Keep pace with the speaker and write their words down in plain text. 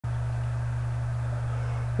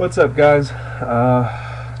What's up, guys?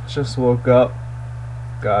 Just woke up.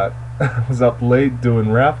 Got was up late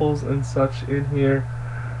doing raffles and such in here,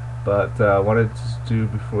 but wanted to do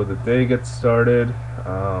before the day gets started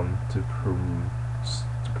to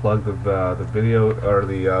plug the video or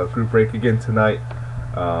the group break again tonight.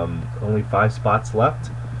 Only 5 spots left.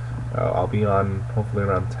 I'll be on hopefully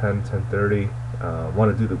around 10:30.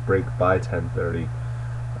 Want to do the break by 10:30.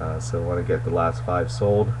 So want to get the last 5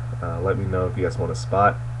 sold. Let me know if you guys want a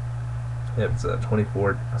spot. It's a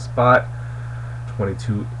 24 a spot,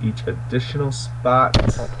 22 each additional spot.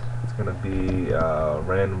 It's going to be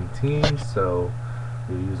random teams, so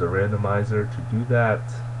we use a randomizer to do that.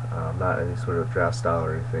 Not any sort of draft style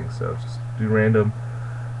or anything, so just do random.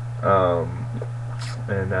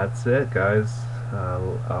 And that's it, guys.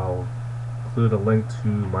 I'll include a link to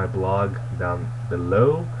my blog down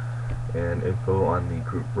below and info on the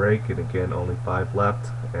group break. And again, only 5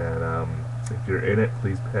 left. And if you're in it,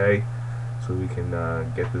 please pay so we can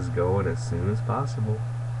get this going as soon as possible.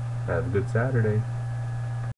 Have a good Saturday.